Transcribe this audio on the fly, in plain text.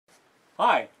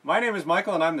Hi, my name is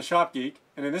Michael and I'm the Shop Geek,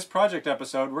 and in this project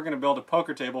episode we're going to build a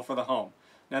poker table for the home.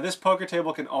 Now this poker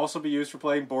table can also be used for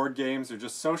playing board games or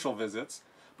just social visits,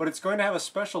 but it's going to have a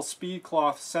special speed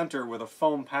cloth center with a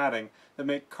foam padding that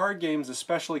make card games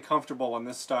especially comfortable on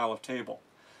this style of table.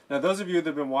 Now those of you that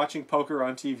have been watching poker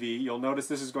on TV, you'll notice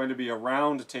this is going to be a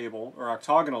round table, or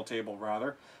octagonal table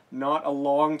rather, not a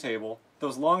long table.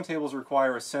 Those long tables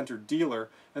require a center dealer,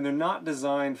 and they're not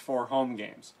designed for home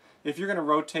games. If you're going to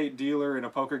rotate dealer in a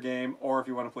poker game, or if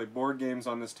you want to play board games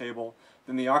on this table,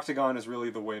 then the octagon is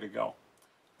really the way to go.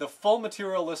 The full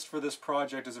material list for this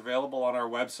project is available on our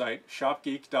website,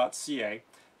 shopgeek.ca,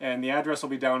 and the address will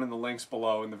be down in the links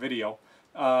below in the video.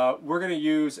 We're going to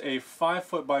use a 5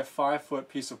 foot by 5 foot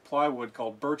piece of plywood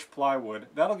called birch plywood.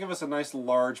 That'll give us a nice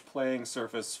large playing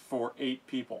surface for 8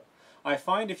 people. I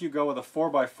find if you go with a 4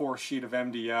 by 4 sheet of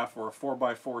MDF or a 4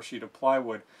 by 4 sheet of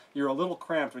plywood, you're a little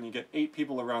cramped when you get 8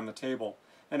 people around the table.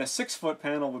 And a 6 foot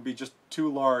panel would be just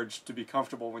too large to be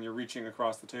comfortable when you're reaching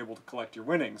across the table to collect your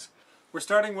winnings. We're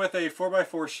starting with a 4 by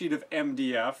 4 sheet of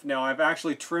MDF. Now I've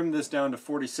actually trimmed this down to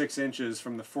 46 inches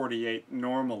from the 48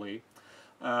 normally.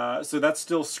 So that's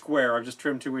still square. I've just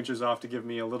trimmed 2 inches off to give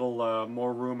me a little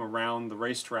more room around the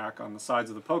racetrack on the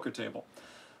sides of the poker table.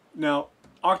 Now,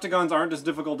 octagons aren't as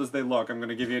difficult as they look. I'm going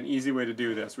to give you an easy way to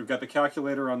do this. We've got the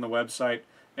calculator on the website,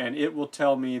 and it will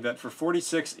tell me that for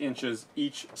 46 inches,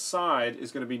 each side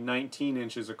is going to be 19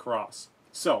 inches across.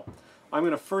 So, I'm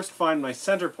going to first find my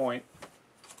center point,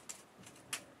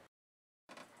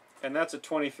 and that's at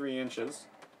 23 inches.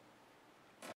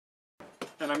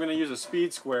 And I'm going to use a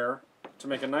speed square to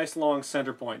make a nice long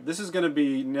center point. This is going to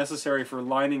be necessary for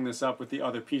lining this up with the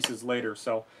other pieces later,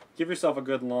 so give yourself a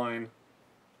good line.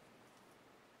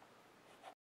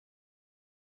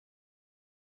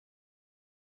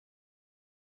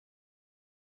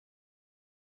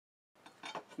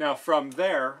 Now from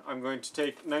there, I'm going to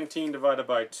take 19 divided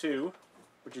by 2,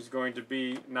 which is going to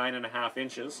be 9.5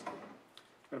 inches. I'm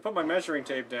going to put my measuring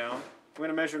tape down. I'm going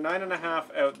to measure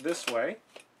 9.5 out this way,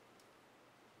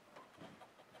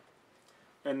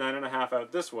 and 9.5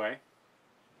 out this way.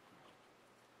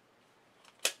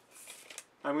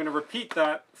 I'm going to repeat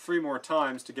that 3 more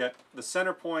times to get the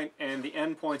center point and the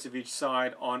end points of each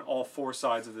side on all 4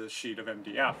 sides of this sheet of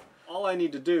MDF. All I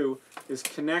need to do is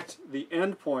connect the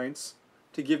end points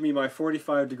to give me my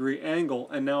 45-degree angle,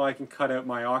 and now I can cut out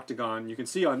my octagon. You can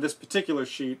see on this particular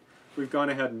sheet we've gone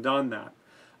ahead and done that.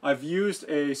 I've used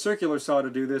a circular saw to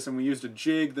do this, and we used a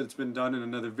jig that's been done in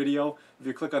another video. If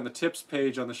you click on the tips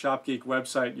page on the Shop Geek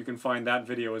website, you can find that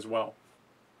video as well.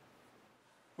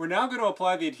 We're now going to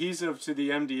apply the adhesive to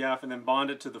the MDF and then bond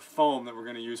it to the foam that we're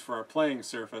going to use for our playing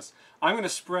surface. I'm going to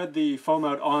spread the foam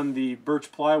out on the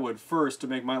birch plywood first to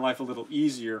make my life a little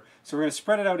easier. So we're going to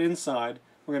spread it out inside.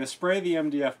 We're going to spray the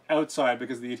MDF outside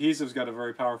because the adhesive's got a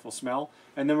very powerful smell,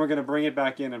 and then we're going to bring it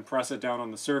back in and press it down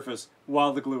on the surface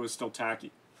while the glue is still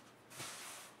tacky.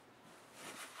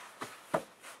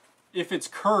 If it's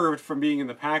curved from being in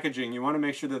the packaging, you want to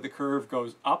make sure that the curve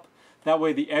goes up. That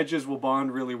way the edges will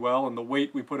bond really well, and the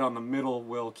weight we put on the middle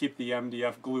will keep the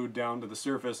MDF glued down to the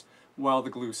surface while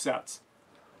the glue sets.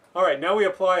 Alright, now we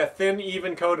apply a thin,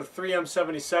 even coat of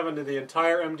 3M77 to the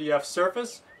entire MDF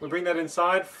surface. We bring that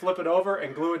inside, flip it over,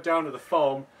 and glue it down to the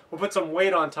foam. We'll put some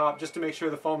weight on top just to make sure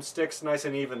the foam sticks nice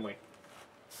and evenly.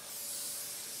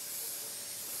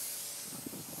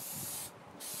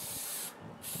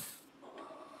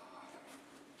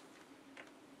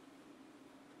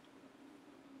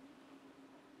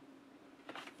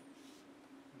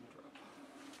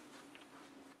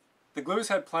 The glue's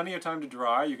had plenty of time to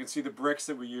dry. You can see the bricks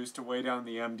that we used to weigh down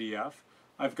the MDF.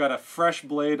 I've got a fresh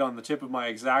blade on the tip of my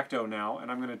X-Acto now, and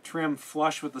I'm going to trim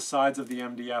flush with the sides of the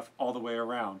MDF all the way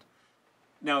around.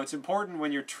 Now it's important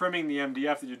when you're trimming the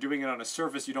MDF that you're doing it on a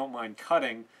surface you don't mind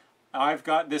cutting. I've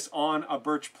got this on a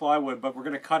birch plywood, but we're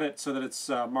going to cut it so that it's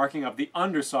marking up the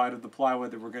underside of the plywood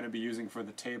that we're going to be using for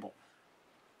the table.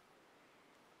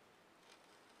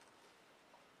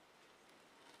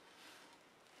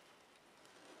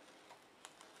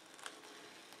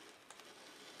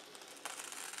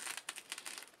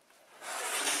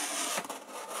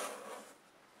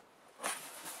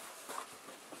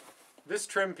 This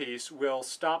trim piece will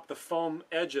stop the foam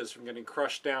edges from getting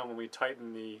crushed down when we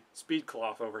tighten the speed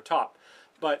cloth over top.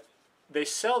 But they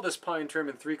sell this pine trim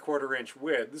in 3/4 inch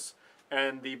widths,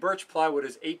 and the birch plywood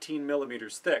is 18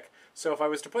 millimeters thick. So if I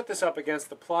was to put this up against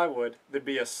the plywood, there'd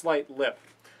be a slight lip.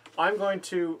 I'm going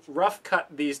to rough cut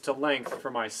these to length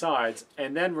for my sides,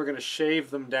 and then we're going to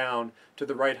shave them down to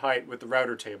the right height with the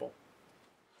router table.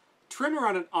 Trimmer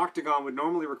on an octagon would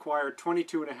normally require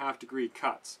 22.5 degree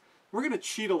cuts. We're going to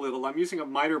cheat a little. I'm using a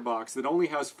miter box that only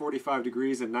has 45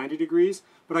 degrees and 90 degrees,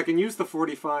 but I can use the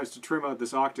 45s to trim out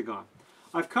this octagon.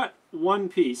 I've cut one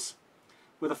piece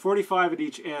with a 45 at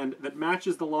each end that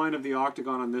matches the line of the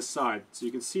octagon on this side. So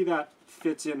you can see that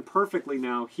fits in perfectly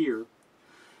now here.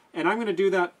 And I'm going to do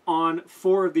that on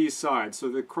 4 of these sides, so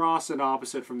the cross and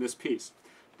opposite from this piece.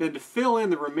 Then to fill in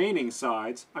the remaining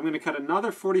sides, I'm going to cut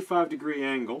another 45-degree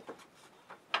angle.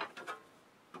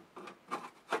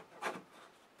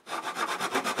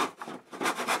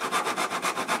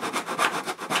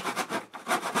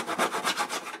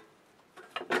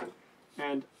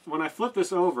 And when I flip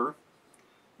this over,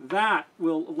 that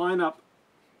will line up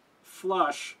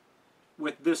flush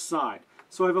with this side.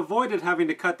 So I've avoided having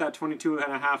to cut that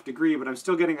 22.5 degree, but I'm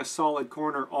still getting a solid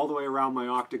corner all the way around my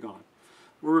octagon.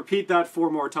 We'll repeat that 4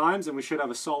 more times and we should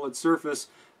have a solid surface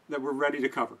that we're ready to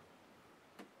cover.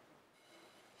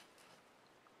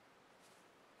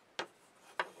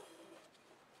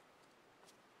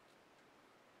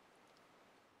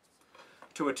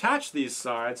 To attach these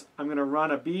sides, I'm going to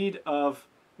run a bead of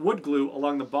wood glue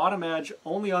along the bottom edge,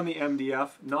 only on the MDF,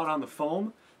 not on the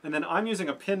foam, and then I'm using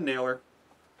a pin nailer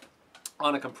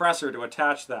on a compressor to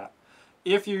attach that.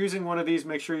 If you're using one of these,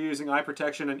 make sure you're using eye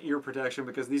protection and ear protection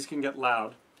because these can get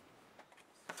loud.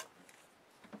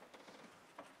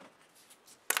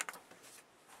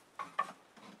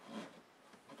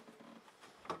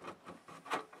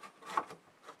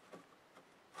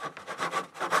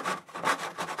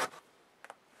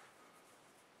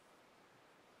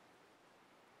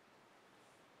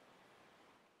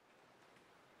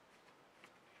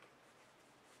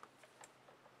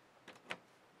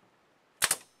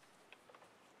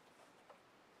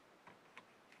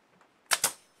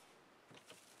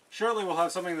 Shortly we'll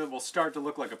have something that will start to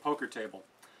look like a poker table.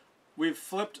 We've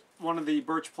flipped one of the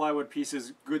birch plywood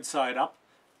pieces good side up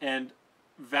and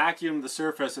vacuumed the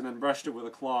surface and then brushed it with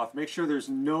a cloth. Make sure there's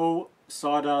no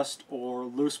sawdust or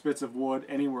loose bits of wood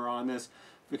anywhere on this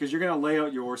because you're going to lay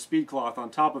out your speed cloth on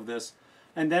top of this,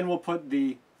 and then we'll put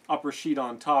the upper sheet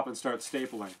on top and start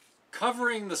stapling.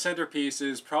 Covering the centerpiece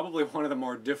is probably one of the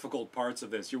more difficult parts of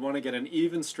this. You want to get an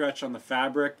even stretch on the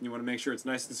fabric and you want to make sure it's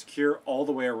nice and secure all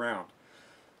the way around.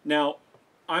 Now,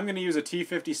 I'm going to use a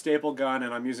T50 staple gun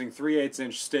and I'm using 3/8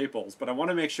 inch staples, but I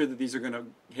want to make sure that these are going to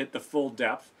hit the full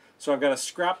depth. So I've got a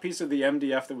scrap piece of the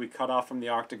MDF that we cut off from the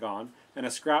octagon and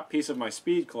a scrap piece of my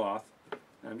speed cloth.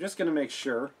 And I'm just going to make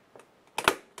sure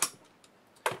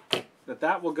that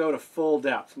that will go to full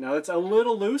depth. Now it's a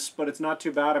little loose, but it's not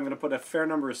too bad. I'm going to put a fair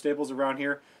number of staples around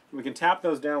here. And we can tap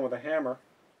those down with a hammer.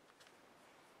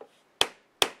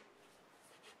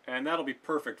 And that'll be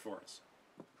perfect for us.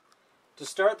 To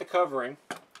start the covering,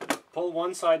 pull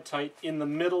one side tight in the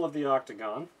middle of the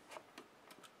octagon.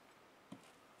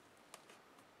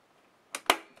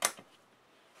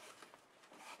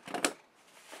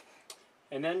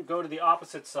 And then go to the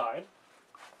opposite side.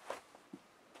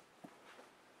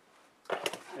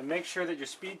 And make sure that your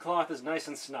speed cloth is nice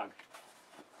and snug.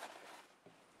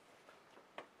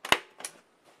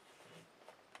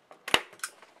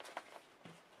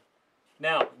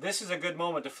 Now, this is a good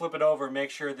moment to flip it over and make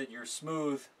sure that you're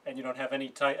smooth and you don't have any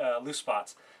tight, loose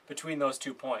spots between those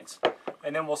 2 points.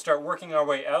 And then we'll start working our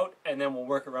way out and then we'll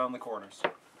work around the corners.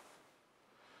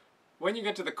 When you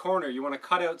get to the corner, you want to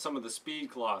cut out some of the speed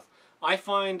cloth. I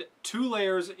find 2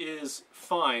 layers is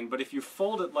fine, but if you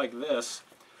fold it like this,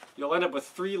 you'll end up with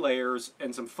 3 layers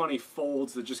and some funny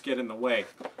folds that just get in the way.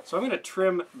 So I'm going to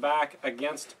trim back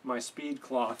against my speed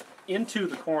cloth into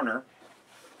the corner.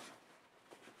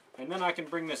 And then I can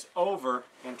bring this over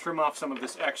and trim off some of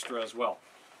this extra as well.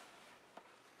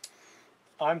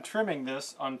 I'm trimming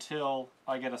this until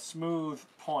I get a smooth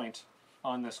point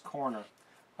on this corner.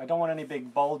 I don't want any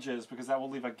big bulges because that will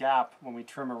leave a gap when we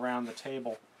trim around the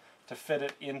table to fit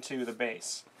it into the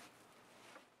base.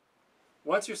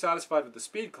 Once you're satisfied with the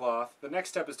speed cloth, the next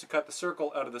step is to cut the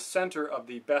circle out of the center of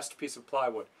the best piece of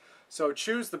plywood. So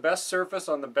choose the best surface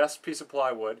on the best piece of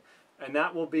plywood, and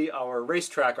that will be our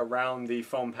racetrack around the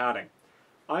foam padding.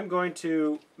 I'm going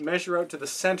to measure out to the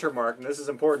center mark, and this is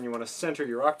important. You want to center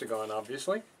your octagon,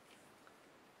 obviously.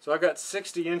 So I've got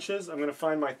 60 inches. I'm going to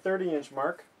find my 30-inch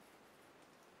mark.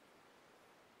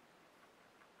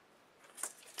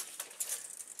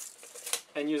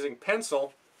 And using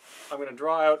pencil, I'm going to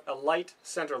draw out a light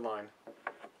center line.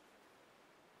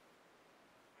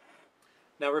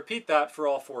 Now repeat that for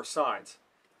all 4 sides.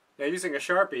 Now using a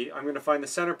Sharpie, I'm going to find the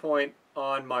center point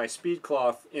on my speed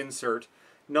cloth insert,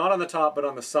 not on the top but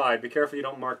on the side. Be careful you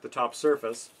don't mark the top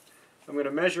surface. I'm going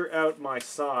to measure out my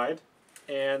side,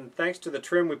 and thanks to the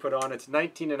trim we put on, it's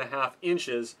 19.5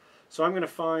 inches. So I'm going to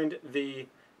find the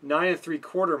 9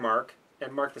 3/4 mark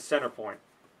and mark the center point.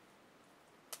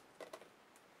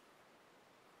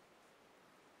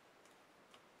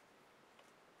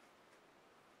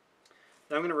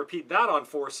 Now I'm going to repeat that on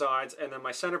 4 sides, and then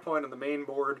my center point on the main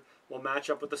board will match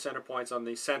up with the center points on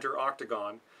the center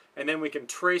octagon. And then we can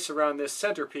trace around this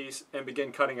centerpiece and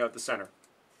begin cutting out the center.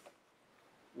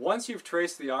 Once you've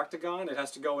traced the octagon, it has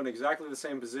to go in exactly the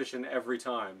same position every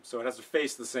time, so it has to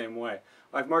face the same way.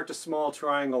 I've marked a small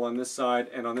triangle on this side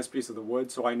and on this piece of the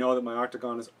wood, so I know that my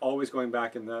octagon is always going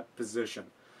back in that position.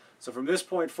 So from this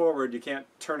point forward, you can't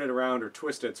turn it around or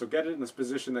twist it, so get it in this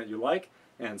position that you like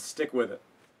and stick with it.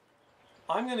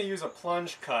 I'm going to use a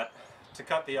plunge cut to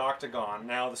cut the octagon.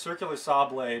 Now the circular saw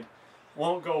blade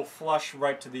won't go flush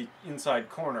right to the inside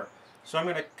corner. So I'm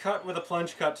going to cut with a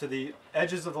plunge cut to the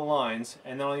edges of the lines,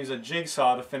 and then I'll use a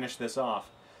jigsaw to finish this off.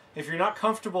 If you're not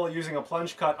comfortable using a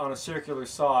plunge cut on a circular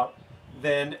saw,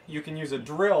 then you can use a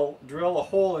drill a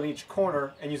hole in each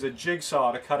corner, and use a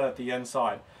jigsaw to cut out the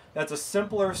inside. That's a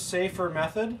simpler, safer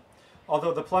method,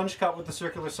 although the plunge cut with the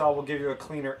circular saw will give you a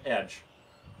cleaner edge.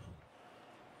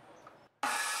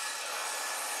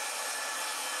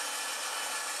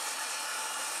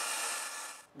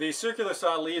 The circular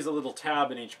saw leaves a little tab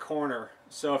in each corner,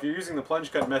 so if you're using the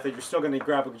plunge cut method, you're still going to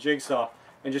grab a jigsaw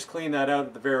and just clean that out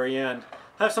at the very end.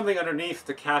 Have something underneath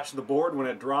to catch the board when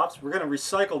it drops. We're going to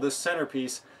recycle this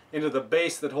centerpiece into the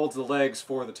base that holds the legs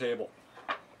for the table.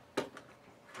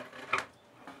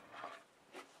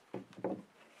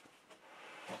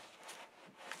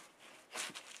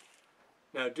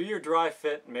 Now do your dry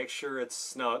fit, make sure it's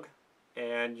snug,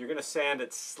 and you're going to sand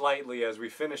it slightly as we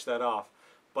finish that off.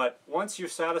 But once you're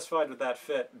satisfied with that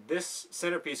fit, this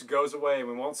centerpiece goes away and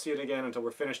we won't see it again until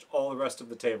we're finished all the rest of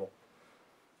the table.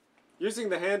 Using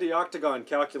the handy octagon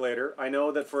calculator, I know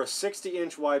that for a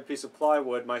 60-inch wide piece of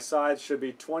plywood, my sides should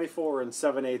be 24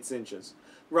 7/8 inches.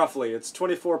 Roughly, it's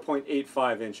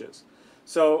 24.85 inches.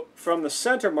 So from the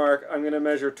center mark, I'm going to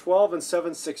measure 12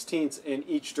 7/16 in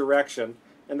each direction,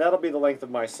 and that'll be the length of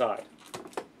my side.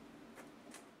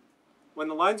 When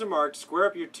the lines are marked, square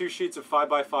up your 2 sheets of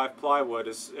 5x5 plywood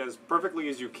as perfectly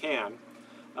as you can.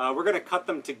 We're going to cut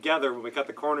them together when we cut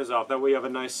the corners off. That way you have a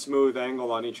nice smooth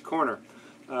angle on each corner.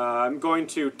 I'm going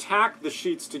to tack the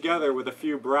sheets together with a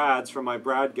few brads from my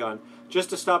brad gun just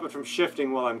to stop it from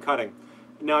shifting while I'm cutting.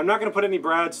 Now I'm not going to put any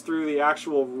brads through the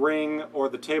actual ring or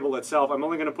the table itself. I'm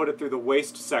only going to put it through the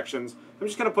waist sections. I'm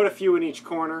just going to put a few in each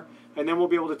corner, and then we'll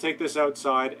be able to take this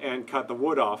outside and cut the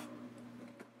wood off.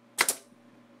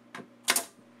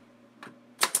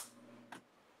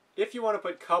 If you want to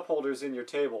put cup holders in your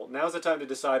table, now's the time to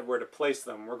decide where to place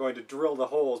them. We're going to drill the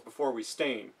holes before we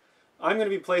stain. I'm going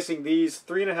to be placing these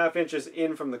 3.5 inches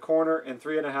in from the corner and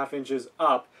 3.5 inches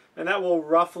up, and that will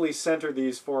roughly center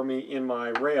these for me in my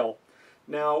rail.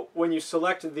 Now, when you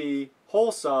select the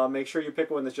hole saw, make sure you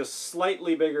pick one that's just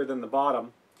slightly bigger than the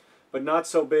bottom, but not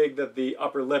so big that the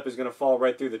upper lip is going to fall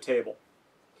right through the table.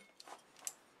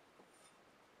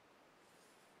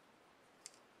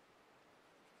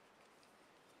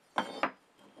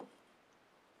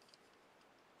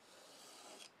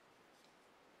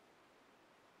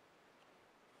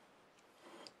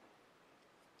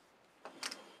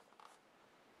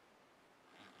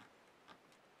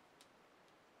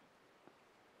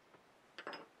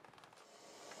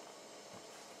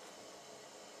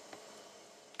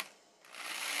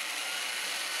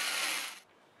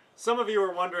 Some of you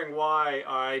are wondering why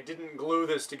I didn't glue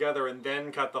this together and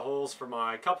then cut the holes for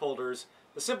my cup holders.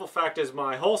 The simple fact is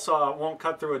my hole saw won't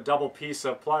cut through a double piece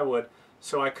of plywood,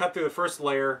 so I cut through the first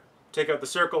layer, take out the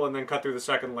circle, and then cut through the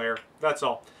second layer. That's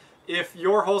all. If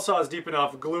your hole saw is deep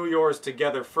enough, glue yours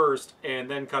together first and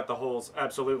then cut the holes,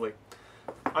 absolutely.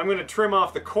 I'm going to trim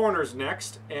off the corners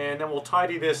next, and then we'll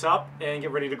tidy this up and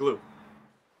get ready to glue.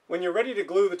 When you're ready to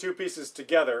glue the 2 pieces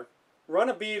together, run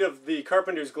a bead of the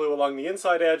carpenter's glue along the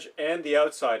inside edge and the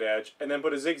outside edge, and then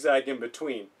put a zigzag in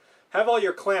between. Have all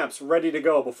your clamps ready to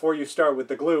go before you start with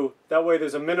the glue. That way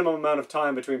there's a minimum amount of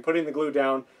time between putting the glue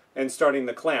down and starting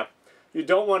the clamp. You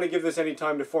don't want to give this any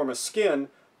time to form a skin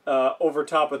over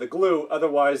top of the glue,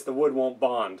 otherwise the wood won't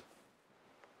bond.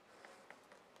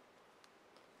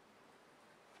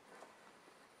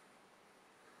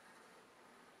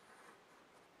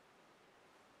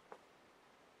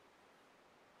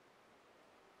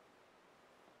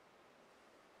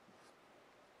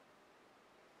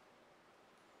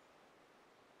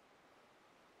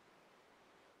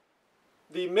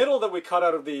 The middle that we cut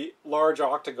out of the large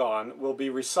octagon will be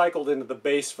recycled into the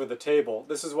base for the table.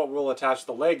 This is what we'll attach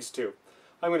the legs to.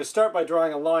 I'm going to start by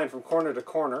drawing a line from corner to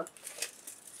corner.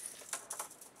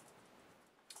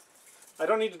 I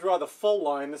don't need to draw the full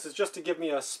line. This is just to give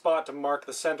me a spot to mark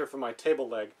the center for my table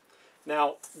leg.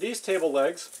 Now, these table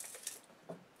legs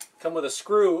come with a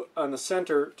screw on the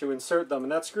center to insert them,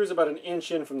 and that screw is about 1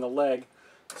 inch in from the leg.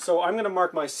 So I'm going to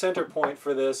mark my center point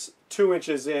for this 2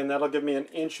 inches in. That'll give me 1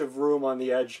 inch of room on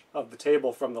the edge of the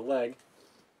table from the leg.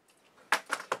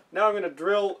 Now I'm going to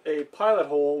drill a pilot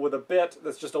hole with a bit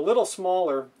that's just a little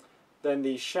smaller than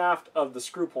the shaft of the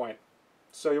screw point.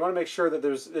 So you want to make sure that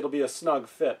it'll be a snug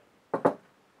fit.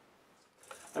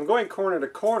 I'm going corner to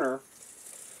corner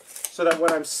so that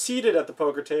when I'm seated at the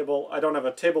poker table, I don't have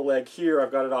a table leg here,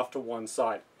 I've got it off to one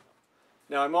side.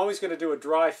 Now I'm always going to do a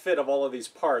dry fit of all of these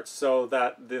parts so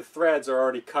that the threads are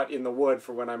already cut in the wood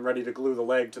for when I'm ready to glue the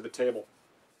leg to the table.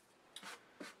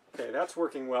 Okay, that's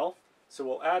working well. So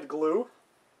we'll add glue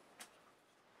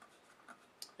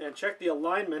and check the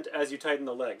alignment as you tighten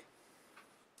the leg.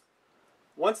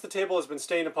 Once the table has been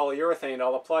stained in polyurethane,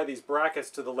 I'll apply these brackets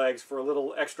to the legs for a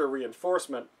little extra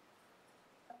reinforcement.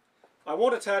 I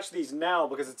won't attach these now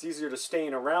because it's easier to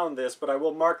stain around this, but I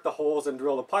will mark the holes and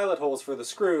drill the pilot holes for the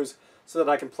screws so that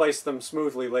I can place them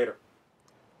smoothly later.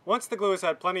 Once the glue has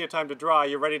had plenty of time to dry,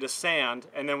 you're ready to sand,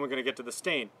 and then we're going to get to the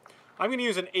stain. I'm going to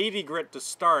use an 80 grit to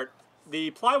start.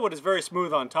 The plywood is very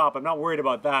smooth on top, I'm not worried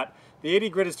about that. The 80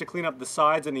 grit is to clean up the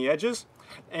sides and the edges,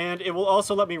 and it will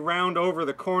also let me round over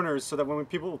the corners so that when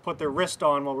people put their wrist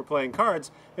on while we're playing cards,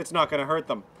 it's not going to hurt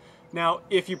them. Now,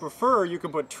 if you prefer, you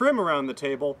can put trim around the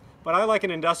table, but I like an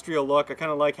industrial look. I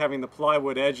kind of like having the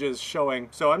plywood edges showing,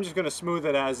 so I'm just going to smooth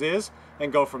it as is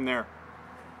and go from there.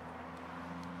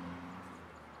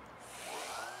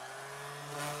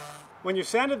 When you've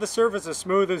sanded the surface as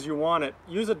smooth as you want it,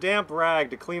 use a damp rag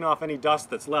to clean off any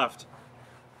dust that's left.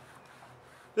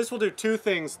 This will do two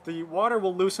things. The water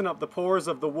will loosen up the pores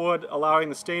of the wood, allowing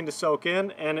the stain to soak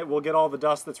in, and it will get all the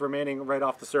dust that's remaining right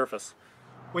off the surface.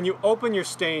 When you open your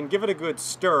stain, give it a good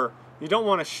stir. You don't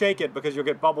want to shake it because you'll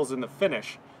get bubbles in the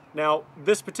finish. Now,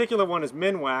 this particular one is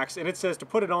Minwax, and it says to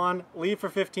put it on, leave for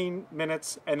 15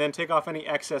 minutes, and then take off any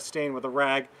excess stain with a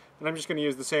rag. And I'm just going to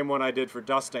use the same one I did for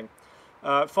dusting.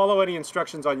 Follow any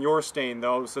instructions on your stain,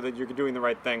 though, so that you're doing the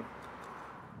right thing.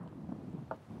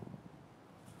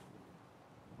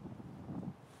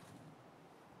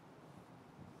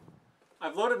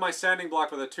 I've loaded my sanding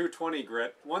block with a 220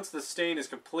 grit. Once the stain is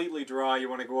completely dry, you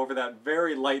want to go over that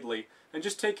very lightly and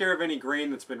just take care of any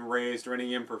grain that's been raised or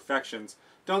any imperfections.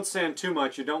 Don't sand too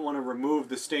much, you don't want to remove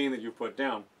the stain that you put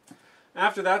down.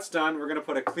 After that's done, we're going to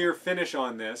put a clear finish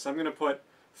on this. I'm going to put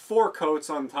 4 coats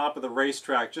on top of the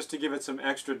racetrack just to give it some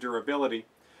extra durability.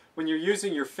 When you're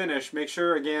using your finish, make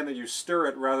sure again that you stir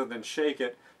it rather than shake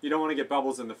it. You don't want to get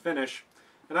bubbles in the finish.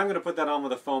 And I'm going to put that on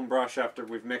with a foam brush after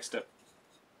we've mixed it.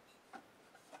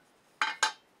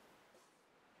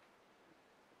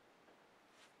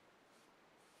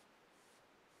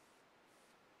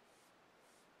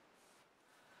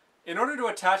 In order to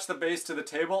attach the base to the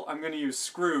table, I'm going to use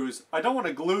screws. I don't want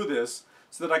to glue this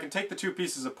so that I can take the two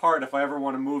pieces apart if I ever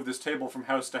want to move this table from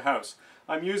house to house.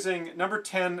 I'm using number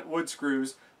 10 wood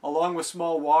screws along with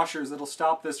small washers that'll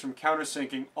stop this from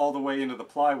countersinking all the way into the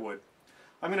plywood.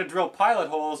 I'm going to drill pilot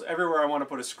holes everywhere I want to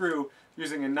put a screw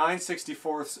using a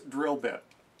 9/64 drill bit.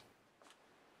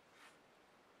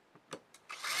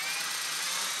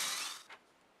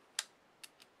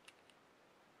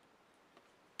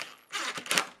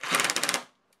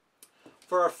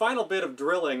 For our final bit of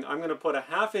drilling, I'm going to put a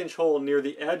 1/2 inch hole near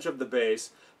the edge of the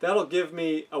base. That'll give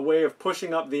me a way of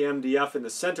pushing up the MDF in the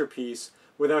centerpiece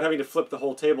without having to flip the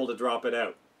whole table to drop it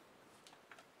out.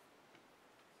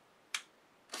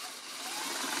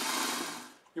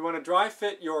 You want to dry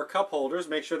fit your cup holders,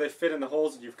 make sure they fit in the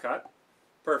holes that you've cut.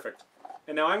 Perfect.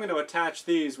 And now I'm going to attach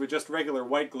these with just regular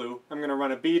white glue. I'm going to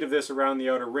run a bead of this around the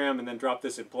outer rim and then drop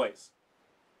this in place.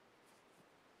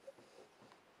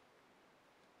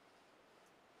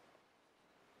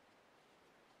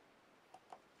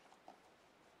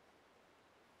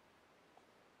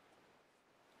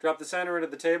 Drop the center into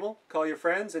the table, call your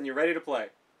friends, and you're ready to play.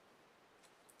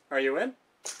 Are you in?